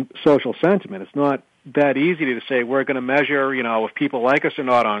on social sentiment. It's not that easy to say we're going to measure, if people like us or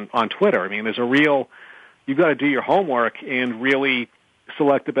not on Twitter. I mean, you've got to do your homework and really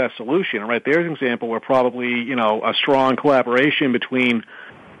select the best solution. Right there's an example where probably, a strong collaboration between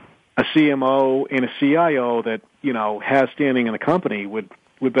a CMO and a CIO that, has standing in the company would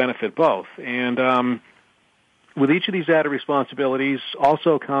benefit both. And with each of these added responsibilities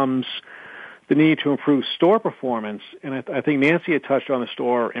also comes the need to improve store performance. And I think Nancy had touched on the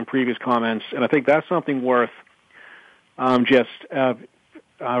store in previous comments, and I think that's something worth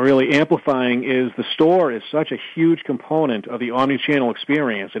really amplifying. Is the store is such a huge component of the omni-channel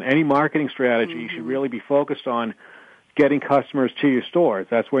experience, and any marketing strategy should really be focused on getting customers to your stores.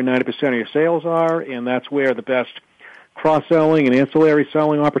 That's where 90% of your sales are, and that's where the best cross-selling and ancillary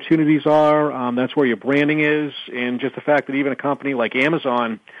selling opportunities are. That's where your branding is, and just the fact that even a company like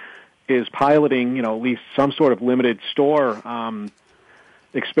Amazon is piloting, at least some sort of limited store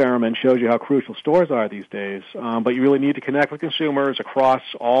experiment shows you how crucial stores are these days. But you really need to connect with consumers across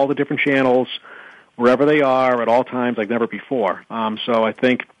all the different channels, wherever they are, at all times, like never before. So I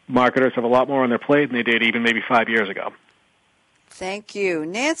think marketers have a lot more on their plate than they did even maybe 5 years ago. Thank you.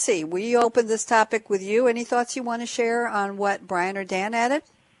 Nancy, we opened this topic with you. Any thoughts you want to share on what Brian or Dan added?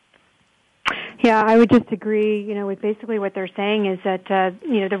 Yeah, I would just agree, with basically what they're saying is that,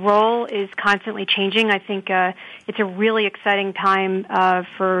 the role is constantly changing. I think it's a really exciting time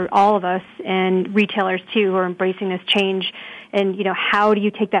for all of us and retailers, too, who are embracing this change. And, how do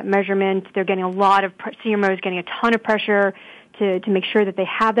you take that measurement? They're getting a lot of, CMOs getting a ton of pressure to make sure that they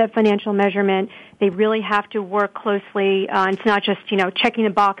have that financial measurement. They really have to work closely. It's not just, checking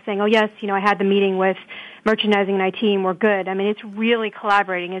the box saying, oh, yes, I had the meeting with merchandising and IT and we're good. I mean, it's really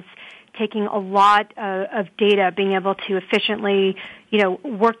collaborating. It's taking a lot of data, being able to efficiently,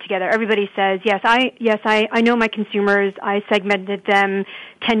 work together. Everybody says, yes, I know my consumers. I segmented them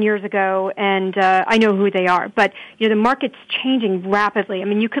 10 years ago, and I know who they are. But, the market's changing rapidly. I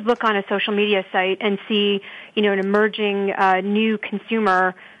mean, you could look on a social media site and see, an emerging new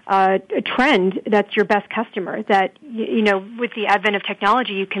consumer trend that's your best customer. That, with the advent of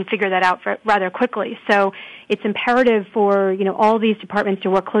technology, you can figure that out rather quickly. So it's imperative for, all these departments to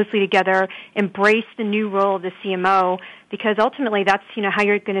work closely together, embrace the new role of the CMO, because ultimately that's, how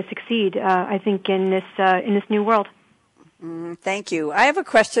you're going to succeed, I think, in this new world. Thank you. I have a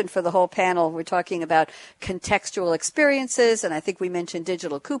question for the whole panel. We're talking about contextual experiences, and I think we mentioned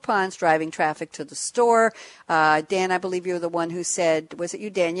digital coupons driving traffic to the store. Dan, I believe you're the one who said, was it you,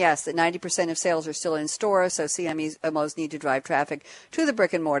 Dan? Yes, that 90% of sales are still in store, so CMOs need to drive traffic to the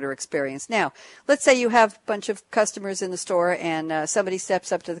brick-and-mortar experience. Now, let's say you have a bunch of customers in the store, and somebody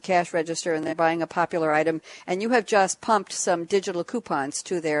steps up to the cash register, and they're buying a popular item, and you have just pumped some digital coupons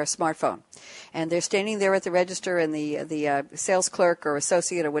to their smartphone. And they're standing there at the register, and the sales clerk or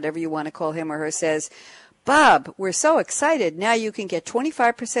associate or whatever you want to call him or her says, Bob, we're so excited. Now you can get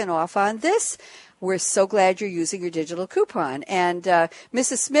 25% off on this. We're so glad you're using your digital coupon. And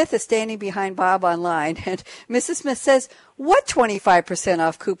Mrs. Smith is standing behind Bob online. And Mrs. Smith says, what 25%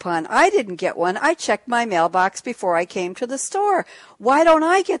 off coupon? I didn't get one. I checked my mailbox before I came to the store. Why don't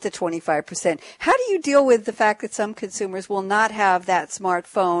I get the 25%? How do you deal with the fact that some consumers will not have that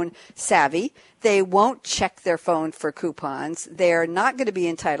smartphone savvy? They won't check their phone for coupons. They're not going to be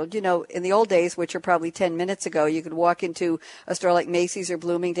entitled. In the old days, which are probably 10 minutes ago, you could walk into a store like Macy's or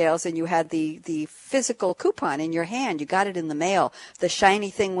Bloomingdale's and you had the physical coupon in your hand. You got it in the mail, the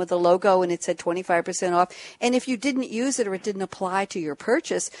shiny thing with the logo, and it said 25% off. And if you didn't use it or it didn't apply to your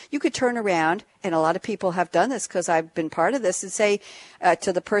purchase, you could turn around, and a lot of people have done this because I've been part of this, and say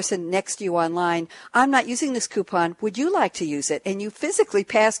to the person next to you online, I'm not using this coupon. Would you like to use it? And you physically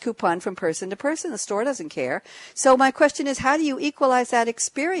pass coupon from person to person. The store doesn't care. So my question is, how do you equalize that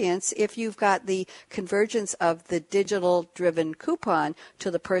experience if you've got the convergence of the digital-driven coupon to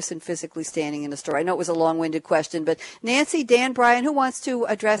the person physically standing in the store? I know it was a long-winded question, but Nancy, Dan, Brian, who wants to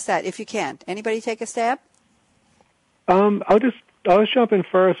address that if you can? Anybody take a stab? I'll just jump in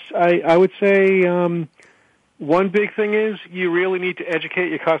first. I would say one big thing is you really need to educate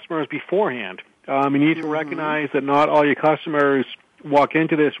your customers beforehand. You need to recognize that not all your customers walk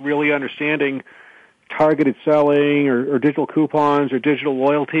into this really understanding targeted selling or digital coupons or digital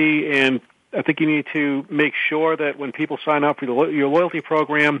loyalty, and I think you need to make sure that when people sign up for your loyalty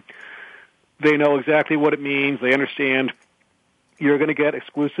program, they know exactly what it means. They understand you're going to get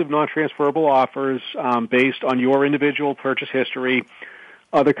exclusive non-transferable offers based on your individual purchase history.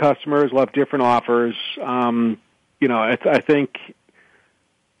 Other customers will have different offers. I think,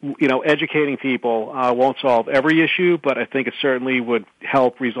 educating people won't solve every issue, but I think it certainly would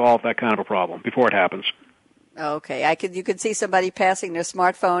help resolve that kind of a problem before it happens. Okay, you could see somebody passing their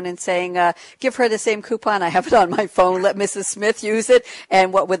smartphone and saying, give her the same coupon. I have it on my phone. Let Mrs. Smith use it.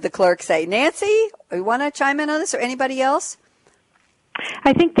 And what would the clerk say? Nancy, you want to chime in on this, or anybody else?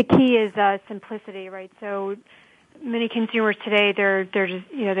 I think the key is simplicity, right? So many consumers today, they're just,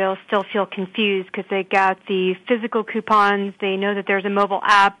 they'll still feel confused because they got the physical coupons. They know that there's a mobile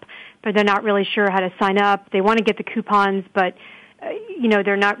app, but they're not really sure how to sign up. They want to get the coupons, but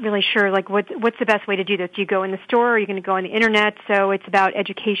they're not really sure, like, what's the best way to do this? Do you go in the store, or are you going to go on the internet? So it's about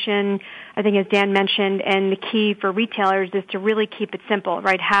education, I think, as Dan mentioned, and the key for retailers is to really keep it simple,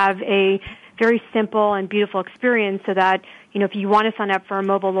 right? Have a very simple and beautiful experience so that, if you want to sign up for a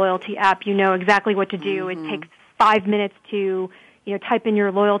mobile loyalty app, you know exactly what to do. Mm-hmm. It takes 5 minutes to, type in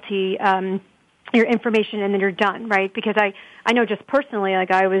your loyalty, your information, and then you're done, right? Because I know just personally,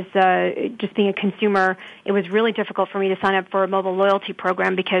 like I was just being a consumer, it was really difficult for me to sign up for a mobile loyalty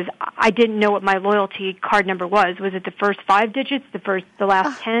program because I didn't know what my loyalty card number was. Was it the first 5 digits, the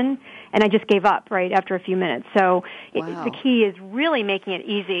last 10? And I just gave up, right, after a few minutes. So wow. The key is really making it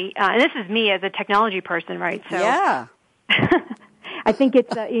easy. And this is me as a technology person, right? So yeah. I think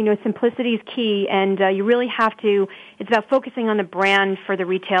it's, simplicity is key, and you really have to, it's about focusing on the brand for the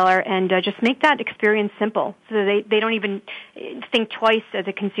retailer and just make that experience simple so that they don't even think twice as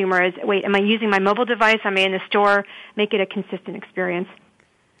a consumer as, wait, am I using my mobile device? Am I in the store? Make it a consistent experience.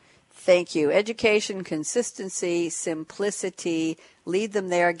 Thank you. Education, consistency, simplicity, lead them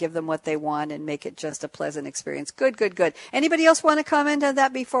there, give them what they want, and make it just a pleasant experience. Good, good, good. Anybody else want to comment on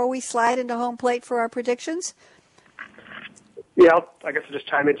that before we slide into home plate for our predictions? Yeah, I guess I'll just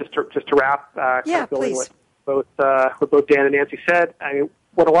chime in just to wrap. Yeah, please. What both Dan and Nancy said. I mean,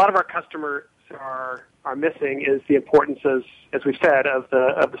 what a lot of our customers are missing is the importance, as we've said, of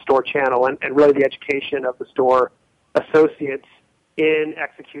the store channel and really the education of the store associates in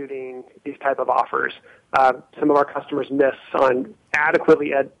executing these type of offers. Some of our customers miss on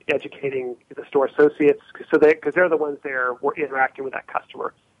adequately educating the store associates because they're the ones there interacting with that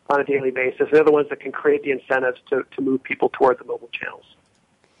customer on a daily basis. They're the ones that can create the incentives to move people toward the mobile channels.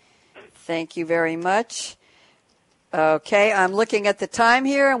 Thank you very much. Okay, I'm looking at the time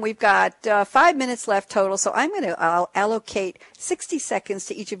here, and we've got 5 minutes left total, so I'll allocate 60 seconds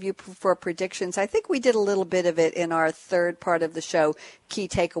to each of you for predictions. I think we did a little bit of it in our third part of the show, key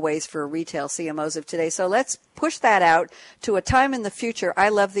takeaways for retail CMOs of today. So let's push that out to a time in the future. I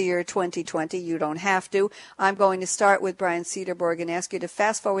love the year 2020. You don't have to. I'm going to start with Brian Cederborg and ask you to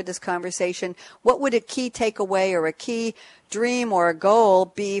fast forward this conversation. What would a key takeaway or a key dream or a goal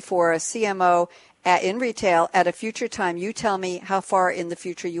be for a CMO in retail at a future time? You tell me how far in the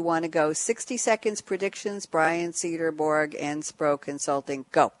future you want to go. 60 seconds predictions, Brian Cederborg, Enspro Consulting.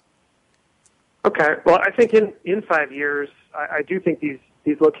 Go. Okay. Well, I think in 5 years, I do think these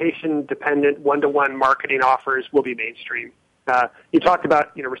location-dependent one-to-one marketing offers will be mainstream. You talked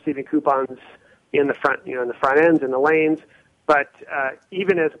about receiving coupons in the front ends, in the lanes, but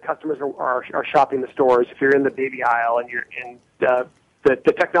even as customers are shopping the stores, if you're in the baby aisle and you're in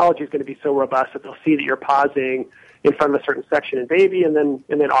the technology is going to be so robust that they'll see that you're pausing in front of a certain section in baby, and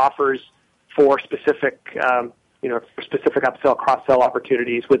then offers for specific specific upsell, cross-sell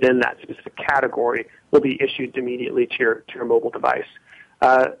opportunities within that specific category will be issued immediately to your mobile device.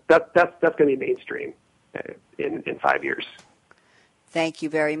 That's going to be mainstream in 5 years. Thank you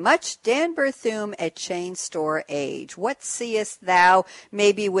very much. Dan Berthume at Chain Store Age. What seest thou?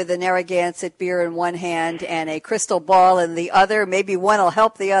 Maybe with a Narragansett beer in one hand and a crystal ball in the other. Maybe one will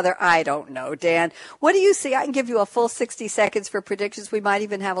help the other. I don't know, Dan. What do you see? I can give you a full 60 seconds for predictions. We might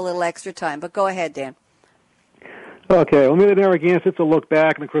even have a little extra time, but go ahead, Dan. Okay, well, maybe the Narragansett's a look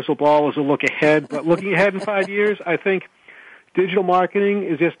back and the crystal ball is a look ahead. But looking ahead in 5 years, I think digital marketing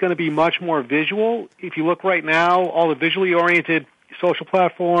is just going to be much more visual. If you look right now, all the visually oriented social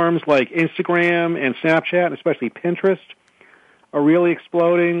platforms like Instagram and Snapchat, and especially Pinterest, are really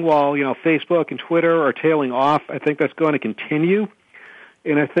exploding while, Facebook and Twitter are tailing off. I think that's going to continue.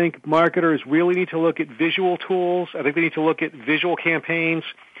 And I think marketers really need to look at visual tools. I think they need to look at visual campaigns.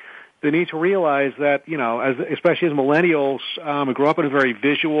 They need to realize that, especially as millennials who grow up in a very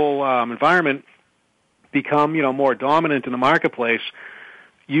visual environment, become, more dominant in the marketplace.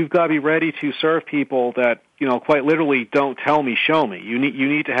 you've got to be ready to serve people that, quite literally don't tell me, show me. You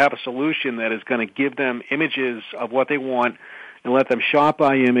need to have a solution that is going to give them images of what they want and let them shop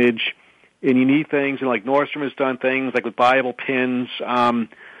by image. And you need things, like Nordstrom has done things like with buyable pins.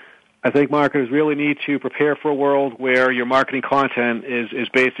 I think marketers really need to prepare for a world where your marketing content is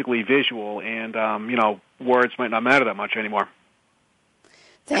basically visual and, words might not matter that much anymore.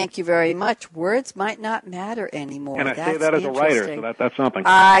 Thank you very much. Words might not matter anymore. And I say that as a writer, so that's something.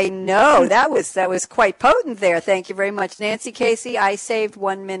 I know. That was quite potent there. Thank you very much. Nancy Casey, I saved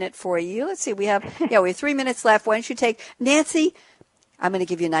 1 minute for you. Let's see. We have 3 minutes left. Why don't you take, Nancy, I'm going to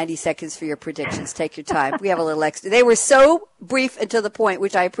give you 90 seconds for your predictions. Take your time. We have a little extra. They were so brief and to the point,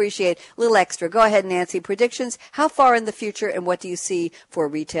 which I appreciate. A little extra. Go ahead, Nancy. Predictions. How far in the future and what do you see for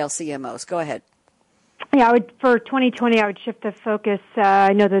retail CMOs? Go ahead. Yeah, for 2020, I would shift the focus.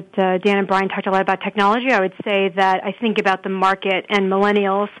 I know that Dan and Brian talked a lot about technology. I would say that I think about the market and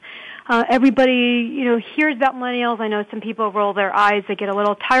millennials. Everybody, hears about millennials. I know some people roll their eyes. They get a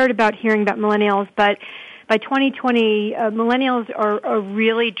little tired about hearing about millennials, but by 2020, millennials are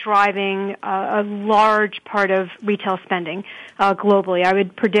really driving a large part of retail spending globally. I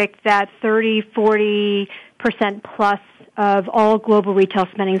would predict that 30-40% plus of all global retail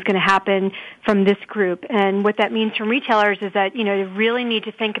spending is going to happen from this group. And what that means from retailers is that, they really need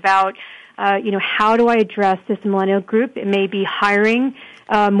to think about, how do I address this millennial group? It may be hiring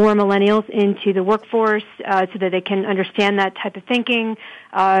more millennials into the workforce so that they can understand that type of thinking,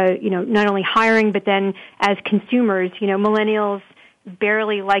 not only hiring, but then as consumers, millennials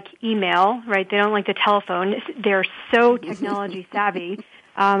barely like email, right? They don't like the telephone. They're so technology savvy.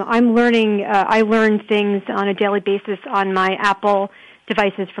 I learn things on a daily basis on my Apple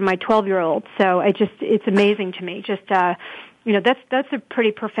devices from my 12-year-old. So it's amazing to me. That's a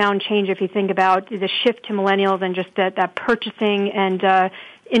pretty profound change if you think about the shift to millennials and just that purchasing and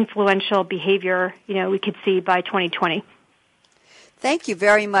influential behavior, we could see by 2020. Thank you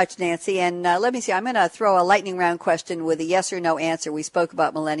very much, Nancy. And let me see, I'm going to throw a lightning round question with a yes or no answer. We spoke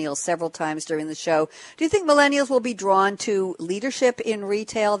about millennials several times during the show. Do you think millennials will be drawn to leadership in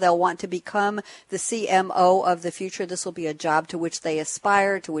retail? They'll want to become the CMO of the future. This will be a job to which they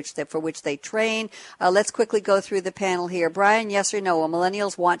aspire, for which they train. Let's quickly go through the panel here. Brian, yes or no? Will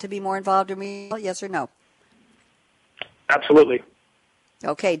millennials want to be more involved in retail? Yes or no? Absolutely.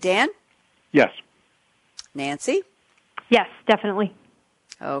 Okay, Dan? Yes. Nancy? Yes, definitely.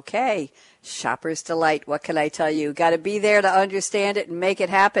 Okay. Shopper's delight. What can I tell you? Got to be there to understand it and make it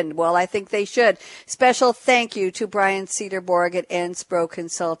happen. Well, I think they should. Special thank you to Brian Cedarborg at Enspro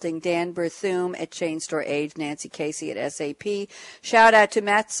Consulting, Dan Berthoum at Chain Store Age, Nancy Casey at SAP. Shout out to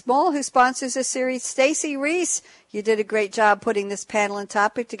Matt Small, who sponsors this series. Stacy Reese, you did a great job putting this panel and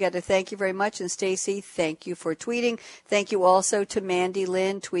topic together. Thank you very much. And Stacy, thank you for tweeting. Thank you also to Mandy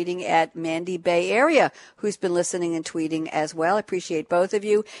Lynn, tweeting at Mandy Bay Area, who's been listening and tweeting as well. I appreciate both of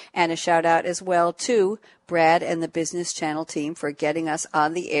you. And a shout out as well to Brad and the Business Channel team for getting us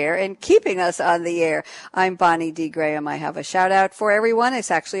on the air and keeping us on the air. I'm Bonnie D. Graham. I have a shout out for everyone. It's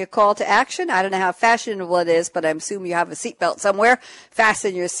actually a call to action. I don't know how fashionable it is, but I assume you have a seatbelt somewhere.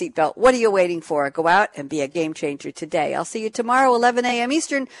 Fasten your seatbelt. What are you waiting for? Go out and be a game changer today. I'll see you tomorrow, 11 a.m.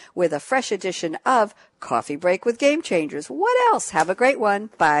 Eastern, with a fresh edition of Coffee Break with Game Changers. What else? Have a great one.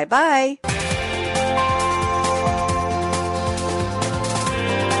 Bye-bye.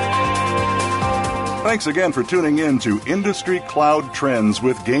 Thanks again for tuning in to Industry Cloud Trends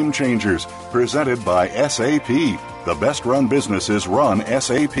with Game Changers, presented by SAP. The best-run businesses run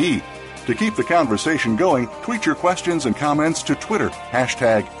SAP. To keep the conversation going, tweet your questions and comments to Twitter,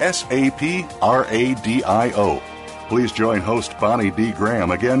 #SAPRADIO. Please join host Bonnie D. Graham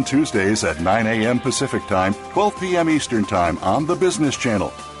again Tuesdays at 9 a.m. Pacific Time, 12 p.m. Eastern Time on the Business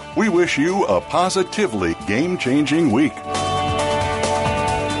Channel. We wish you a positively game-changing week.